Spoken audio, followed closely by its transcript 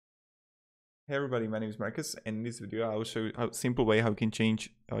Hey everybody, my name is Marcus, and in this video I will show you a simple way how you can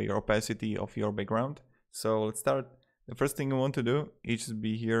change your opacity of your background. So let's start. The first thing you want to do is just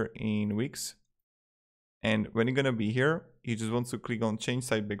be here in Wix, and when you're gonna be here, you just want to click on change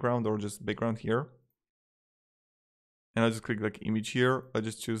site background or just background here, and I'll just click like image here. I'll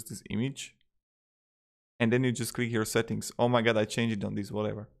just choose this image, and then you just click here settings. Oh my god, I changed it on this,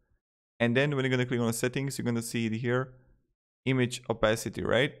 whatever. And then when you're gonna click on the settings, you're gonna see it here, image opacity,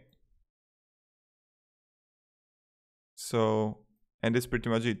 right? So, and that's pretty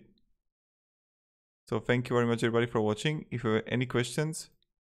much it. So thank you very much everybody for watching. If you have any questions,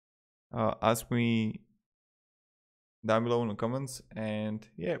 ask me down below in the comments, and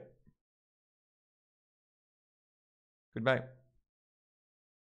yeah, goodbye.